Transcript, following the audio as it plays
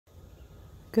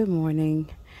Good morning.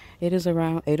 It is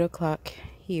around 8 o'clock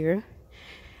here,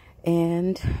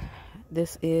 and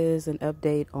this is an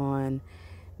update on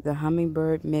the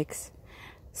hummingbird mix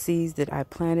seeds that I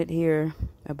planted here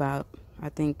about, I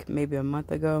think, maybe a month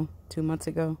ago, 2 months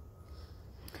ago.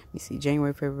 Let me see,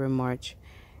 January, February, March,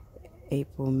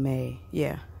 April, May.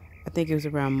 Yeah, I think it was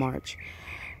around March.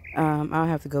 I'll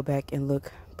have to go back and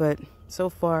look, but so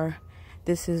far,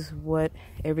 this is what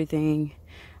everything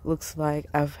looks like.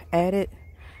 I've added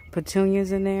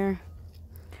petunias in there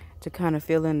to kind of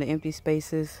fill in the empty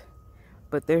spaces,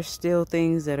 but there's still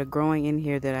things that are growing in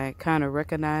here that I kind of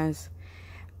recognize.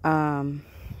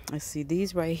 Let's see,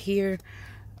 these right here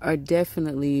are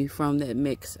definitely from that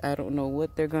mix. I don't know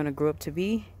what they're gonna grow up to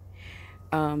be.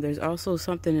 There's also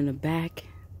something in the back,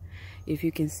 if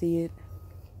you can see it,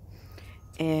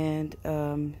 and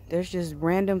there's just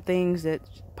random things that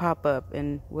pop up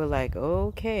and we're like,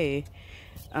 okay.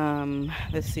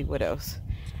 Let's see what else.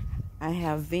 I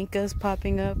have vincas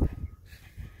popping up.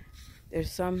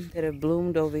 There's some that have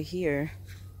bloomed over here.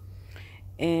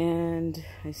 And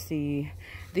let's see.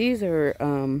 These are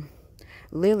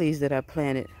lilies that I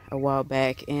planted a while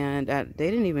back, and they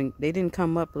didn't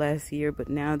come up last year, but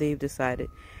now they've decided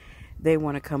they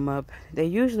want to come up. They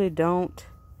usually don't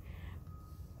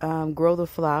grow the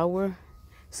flower.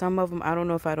 Some of them, I don't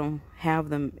know if I don't have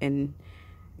them in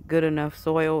good enough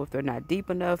soil, if they're not deep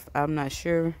enough. I'm not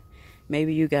sure.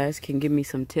 Maybe you guys can give me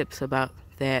some tips about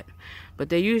that. But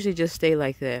they usually just stay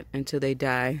like that until they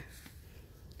die.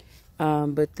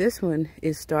 But this one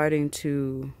is starting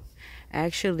to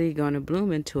actually going to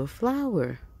bloom into a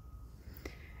flower.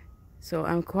 So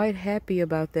I'm quite happy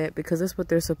about that, because that's what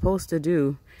they're supposed to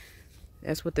do.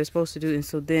 That's what they're supposed to do. And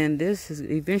so then this is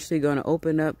eventually going to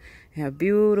open up and have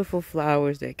beautiful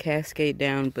flowers that cascade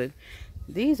down. But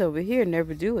these over here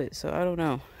never do it, so I don't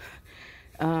know.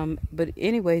 But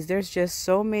anyways, there's just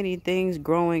so many things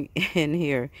growing in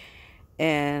here,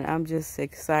 and I'm just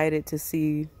excited to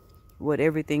see what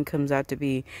everything comes out to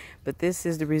be. But this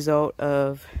is the result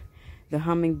of the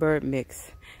hummingbird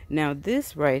mix. Now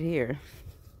this right here,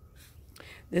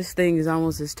 this thing is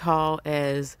almost as tall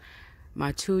as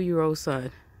my 2-year-old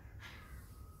son.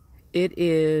 It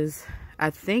is, I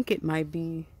think it might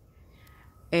be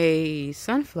a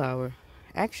sunflower,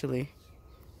 actually.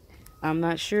 I'm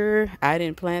not sure. I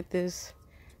didn't plant this,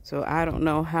 so I don't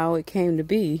know how it came to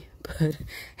be, but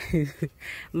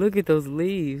look at those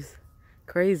leaves.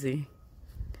 Crazy.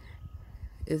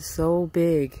 It's so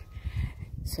big.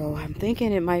 So I'm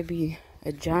thinking it might be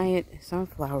a giant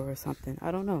sunflower or something.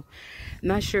 I don't know. I'm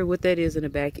not sure what that is in the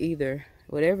back either.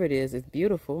 Whatever it is, it's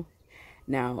beautiful.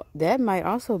 Now, that might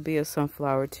also be a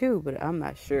sunflower too, but I'm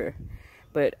not sure.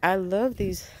 But I love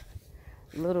these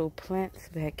little plants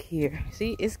back here.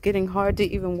 See, it's getting hard to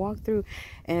even walk through.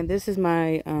 And this is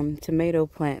my tomato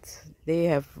plants. They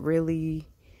have really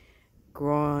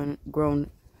grown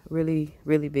really,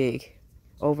 really big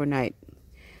overnight.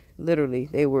 Literally,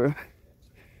 they were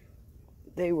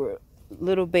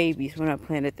little babies when I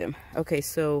planted them. Okay,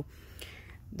 so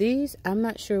these, I'm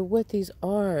not sure what these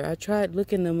are. I tried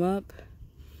looking them up,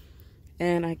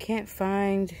 and I can't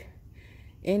find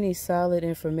any solid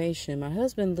information. My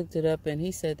husband looked it up and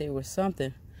he said they were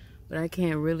something, but I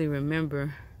can't really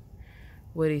remember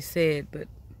what he said. But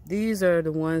these are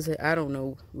the ones that I don't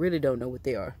know, really don't know what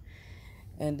they are.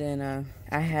 And then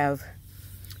I have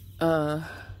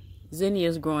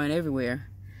zinnias growing everywhere,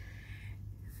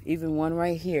 even one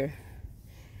right here.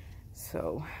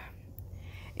 So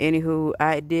anywho,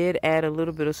 I did add a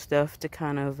little bit of stuff to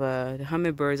kind of the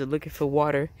hummingbirds are looking for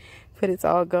water, but it's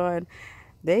all gone.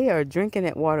 They are drinking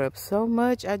that water up so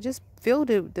much. I just filled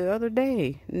it the other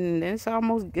day, and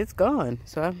it's gone.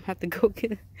 So I have to go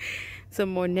get some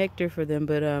more nectar for them.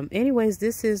 But anyways,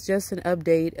 this is just an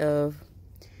update of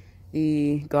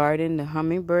the garden, the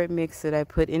hummingbird mix that I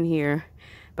put in here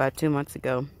about 2 months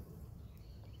ago.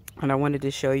 And I wanted to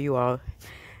show you all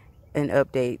an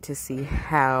update to see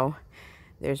how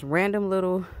there's random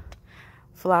little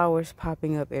flowers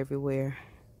popping up everywhere.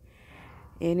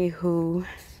 Anywho,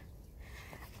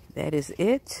 that is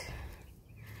it.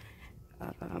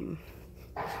 Let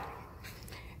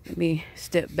me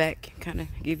step back, kind of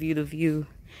give you the view,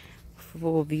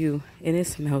 full view. And it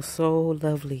smells so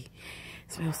lovely.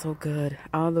 It smells so good.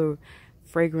 All the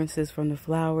fragrances from the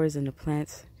flowers and the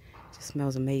plants just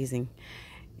smells amazing.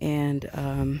 And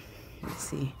let's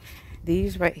see,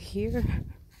 these right here,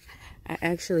 I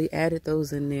actually added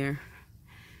those in there.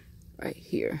 Right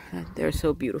here, they're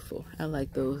so beautiful. I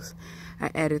like those.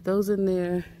 I added those in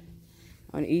there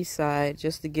on each side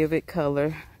just to give it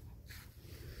color.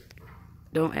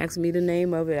 Don't ask me the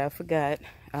name of it, I forgot.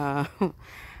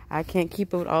 I can't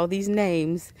keep up with all these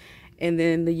names. And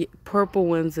then the purple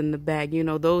ones in the back, you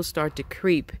know, those start to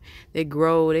creep. They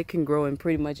can grow in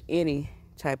pretty much any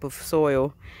type of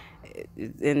soil.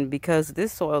 And because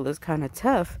this soil is kind of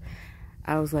tough,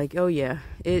 I was like, oh yeah,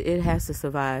 it has to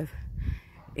survive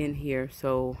in here.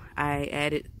 So I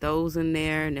added those in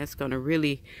there, and that's gonna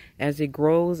really, as it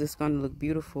grows, it's gonna look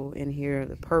beautiful in here,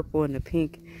 the purple and the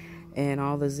pink and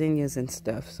all the zinnias and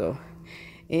stuff. So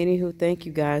anywho, thank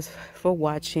you guys for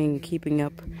watching, keeping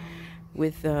up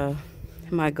with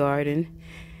my garden.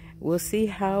 We'll see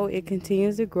how it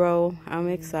continues to grow. I'm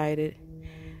excited.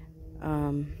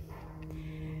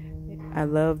 I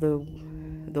love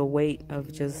the weight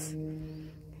of just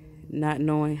not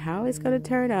knowing how it's going to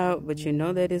turn out, but you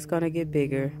know that it's going to get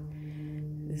bigger.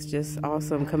 It's just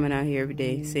awesome coming out here every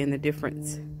day, seeing the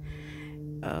difference.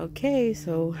 Okay,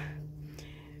 so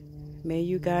may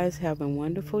you guys have a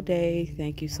wonderful day.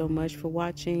 Thank you so much for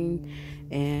watching,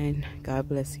 and God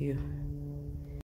bless you.